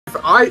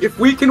If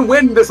we can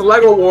win this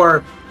Lego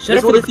war,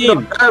 this would have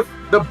been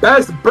the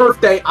best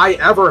birthday I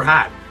ever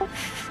had.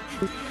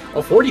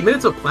 Oh, 40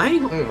 minutes of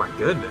playing? Oh my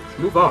goodness.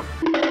 Move on.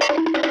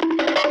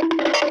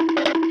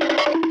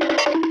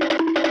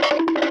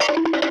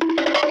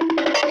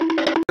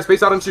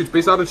 Space out and shoot,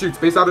 space out and shoot,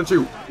 space out and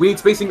shoot. We need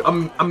spacing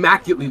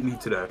immaculately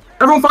today.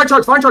 Everyone find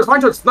charge, find charge,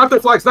 find charge. Snap their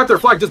flag, snap their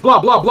flag. Just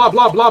blob, blob, blob,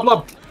 blob, blob,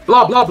 blob.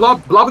 Blob, blob,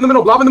 blob, blob in the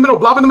middle, blob in the middle,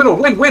 blob in the middle.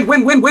 Win, win,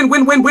 win, win, win,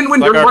 win, win, win,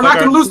 win. We're not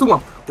gonna lose to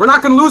them. We're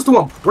not gonna lose to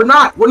them. We're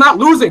not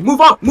losing.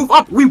 Move up, move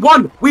up. We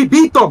won. We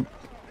beat them.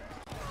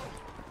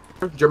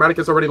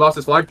 Germanicus already lost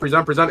his flag.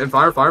 Present, present, and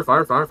fire, fire,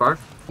 fire, fire, fire.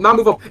 Now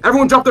move up.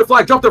 Everyone drop their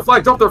flag, drop their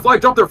flag, drop their flag,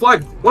 drop their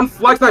flag. One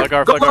flag snipe.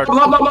 Go, blah, blah,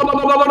 blah, blah, blah,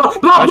 blah, blah, blah,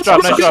 blah. Nice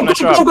drop, nice drop, nice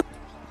drop.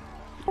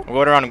 I'm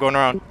going around, I'm going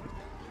around.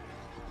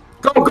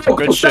 Go, go,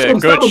 good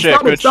shit, good shit,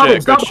 good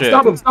shit, good shit.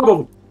 Stop him, stop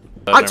him.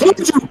 I told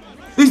you.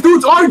 These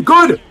dudes aren't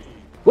good.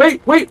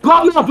 Wait, wait,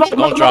 blah, blah, blah,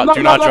 blah, blah,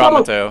 do not drop,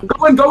 Mateo.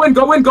 Go in, go in,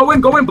 go in, go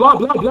in, go in, blah,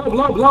 blah, blah,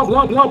 blah, blah,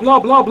 blah, blah, blah,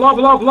 blah, blah,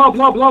 blah, blah,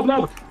 blah, blah,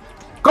 blah.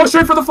 Go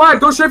straight for the flag,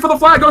 go straight for the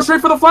flag, go straight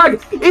for the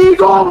flag.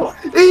 Eagle,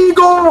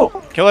 eagle.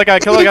 Kill that guy,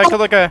 kill that guy, kill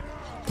that guy.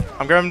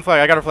 I'm grabbing the flag,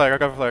 I got a flag, I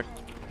got a flag.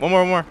 One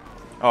more, one more.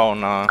 Oh,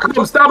 nah. Stab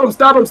him, stab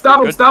him,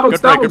 stab him, stab him,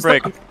 stab him. Good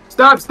break, good break.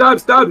 Stab, stab,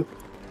 stab.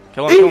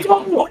 Kill him,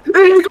 eagle,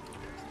 eagle.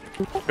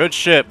 Good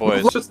shit,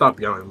 boys. Let's just stop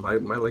yelling. My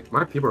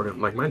people are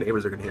gonna, my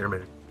neighbors are gonna hear me.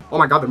 Oh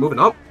my god, they're moving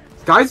up.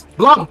 Guys,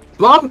 blob,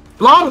 blob,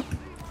 blob.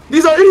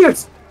 These are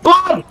idiots.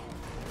 Blob.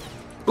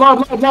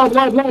 Blob, blob, blob,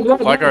 blob, blob,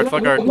 blob. Flag guard,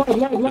 flag guard.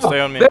 Just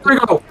stay on me. There we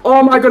go.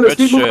 Oh my goodness.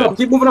 Good Keep moving up,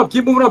 keep moving up,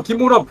 keep moving up, keep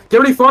moving up.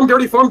 Get ready, farm, get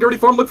ready, farm, get ready,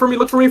 farm. Look for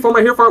me, form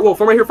right here, fire wolf,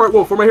 form right here, fire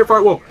wolf, form right here,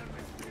 fire wolf.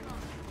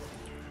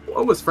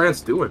 What was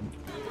France doing?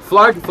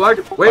 Flag, flag.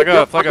 Wait, flag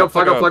up, flag up,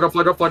 flag up, flag up,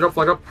 flag up, flag up,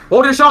 flag up.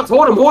 Hold your shots,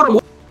 hold him, hold him.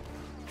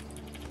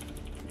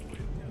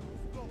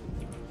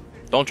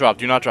 Don't drop,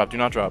 do not drop, do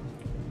not drop.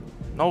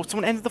 No,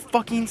 someone ended the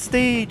fucking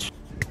stage.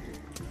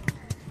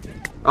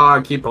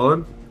 Keep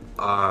pulling.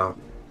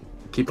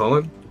 Keep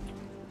pulling.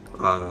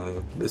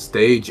 The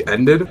stage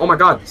ended. Oh my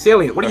god,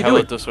 Salient, what are you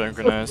doing? This way,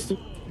 Grenaderos.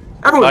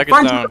 Everyone,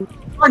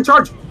 find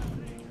charge.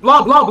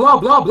 Blah, blah, blah,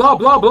 blah, blah,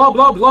 blah, blah,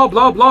 blah, blah, blah,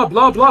 blah, blah,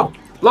 blah,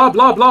 blah,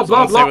 blah, blah,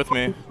 blah, Stay with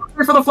me.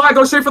 Straight for the flag,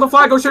 go straight for the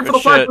flag, go straight for the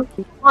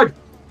flag.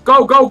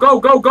 Go, go, go,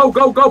 go, go,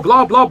 go, go,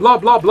 blah, blah, blah,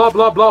 blah, blah,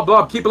 blah, blah,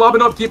 blah. Keep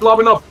lobbing up, keep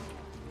lobbing up.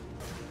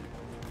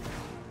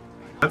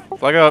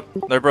 Flag up,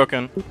 they're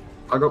broken.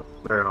 Flag up,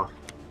 there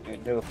you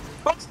go.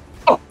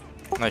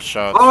 Nice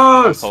shot.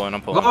 I'm pulling,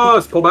 I'm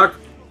pulling. Pull back.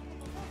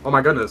 Oh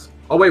my goodness.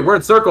 Oh wait, we're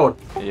encircled.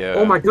 Yeah.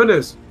 Oh my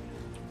goodness.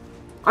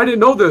 I didn't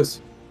know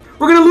this.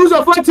 We're gonna lose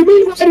our flag to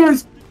me,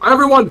 Riders.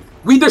 Everyone,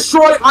 we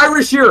destroy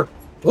Irish here.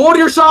 Hold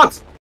your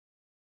shots.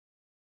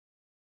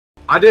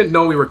 I didn't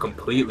know we were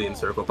completely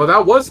encircled, but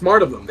that was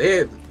smart of them.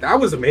 That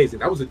was amazing.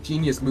 That was a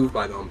genius move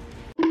by them.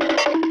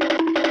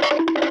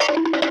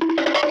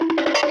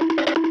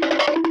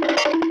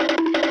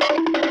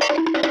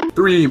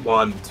 Three,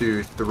 1,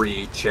 2,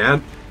 3,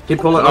 chant. Keep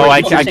pulling. Oh,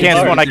 I can't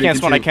spawn, I can't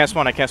spawn, I can't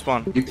spawn, I can't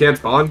spawn. You can't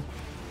spawn?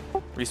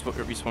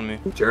 Respawn me.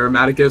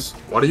 Germanicus,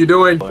 what are you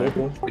doing?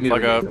 Pull. We need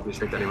to be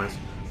strict anyways.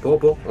 Pull,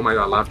 pull. Oh my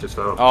god, laugh just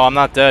fell. Oh, I'm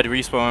not dead.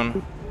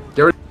 Respawn.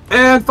 Get ready.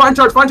 And find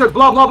charge, blah,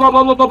 blah, blah,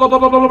 blah, blah, blah, blah,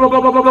 blah, blah, blah, blah,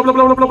 blah, blah, blah,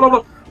 blah, blah, blah,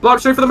 blah. Block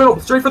straight for the middle,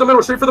 straight for the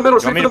middle, straight for the middle,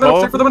 straight for the middle,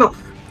 straight for the middle.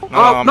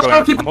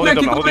 No, keep going,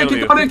 keep going,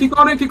 keep going, keep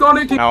going, keep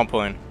going, keep. Now I'm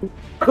pulling.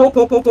 Pull,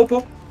 pull, pull, pull,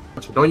 pull.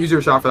 Don't use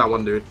your shot for that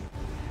one, dude.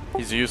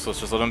 He's useless.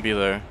 Just let him be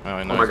there.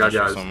 Oh my god,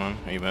 guys!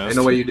 He missed.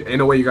 Ain't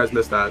no way you guys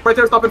missed that. Right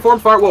there, stop and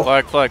form, fire wolf.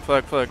 Flag, flag,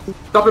 flag, flag.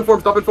 Stop and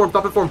form, stop and form,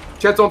 stop and form.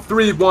 Chance on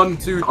 3, 1,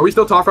 2. Are we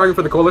still top fragging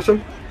for the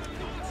coalition?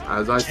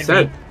 As I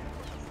said.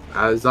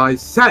 As I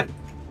said.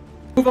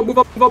 Move up, move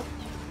up, move up.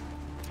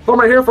 Form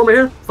right here, form right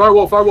here. Fire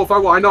wolf, fire wolf, fire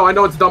wolf. I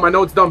know it's dumb, I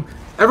know it's dumb.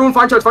 Everyone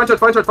find charge, find charge,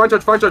 find charge, find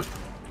charge, find charge.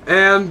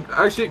 And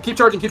actually, keep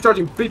charging, keep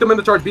charging. Beat them in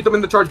the charge, beat them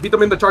in the charge, beat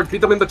them in the charge,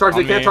 beat them in the charge.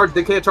 They can't charge,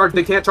 they can't charge,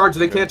 they can't charge,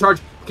 they can't charge.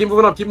 Keep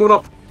moving up, keep moving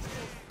up.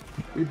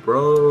 We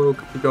broke.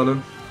 Keep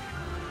going.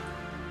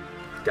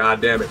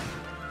 God damn it.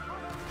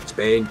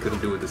 Spain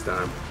couldn't do it this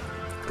time.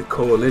 The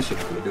coalition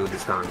couldn't do it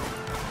this time.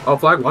 Oh,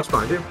 flag, watch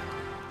behind you.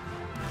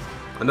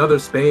 Another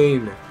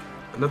Spain.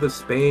 Another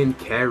Spain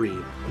carry.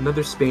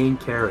 Another Spain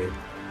carry.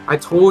 I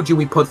told you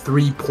we put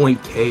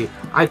 3-point K.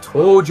 I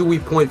told you we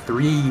point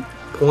 3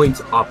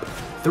 points up.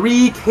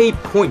 3K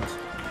points.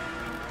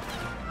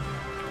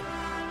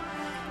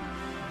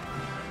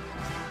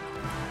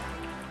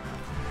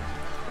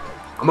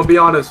 I'm gonna be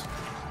honest.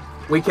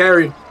 We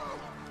carried.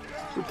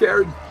 We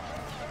carried.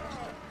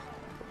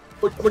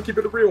 I'm gonna keep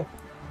it real.